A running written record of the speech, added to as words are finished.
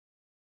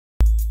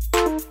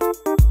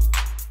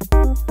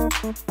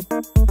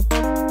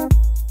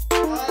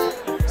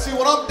See,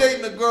 when I'm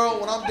dating a girl,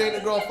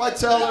 if I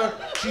tell her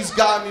she's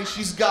got me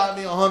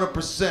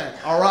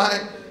 100%, all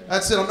right?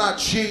 That's it, I'm not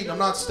cheating, I'm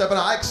not stepping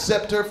out. I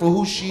accept her for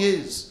who she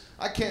is.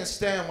 I can't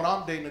stand when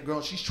I'm dating a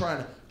girl, she's trying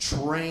to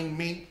train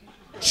me,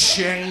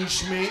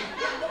 change me,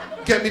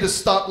 get me to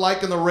stop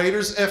liking the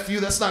Raiders. F you,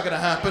 that's not gonna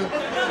happen.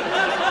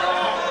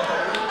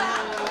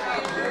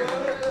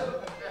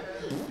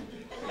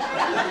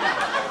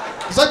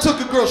 Because I took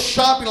a girl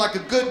shopping like a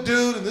good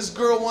dude, and this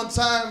girl one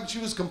time, she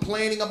was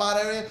complaining about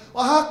everything.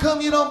 Well, how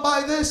come you don't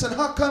buy this, and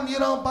how come you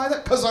don't buy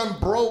that? Because I'm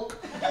broke.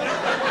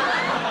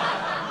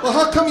 Well,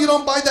 how come you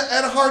don't buy the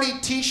Ed Hardy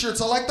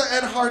t-shirts? I like the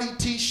Ed Hardy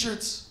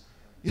t-shirts.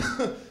 You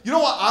know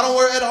why I don't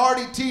wear Ed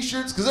Hardy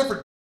t-shirts? Because they're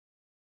for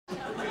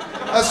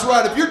That's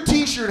right, if your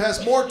t-shirt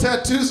has more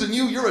tattoos than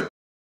you, you're a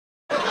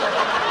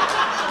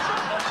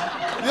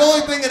The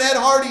only thing an Ed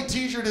Hardy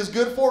t-shirt is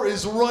good for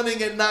is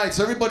running at night,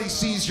 so everybody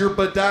sees your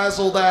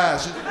bedazzled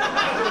ass.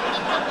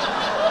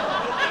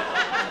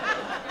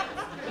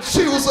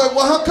 She was like,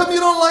 well, how come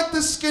you don't like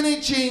the skinny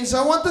jeans?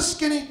 I want the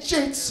skinny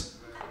jeans.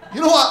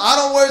 You know why I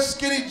don't wear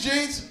skinny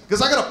jeans?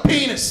 Because I got a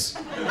penis.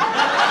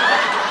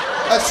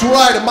 That's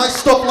right, and my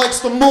stuff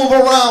likes to move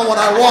around when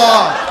I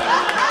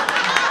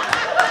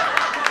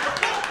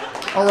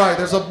walk. All right,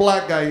 there's a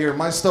black guy here.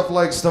 My stuff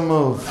likes to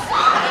move.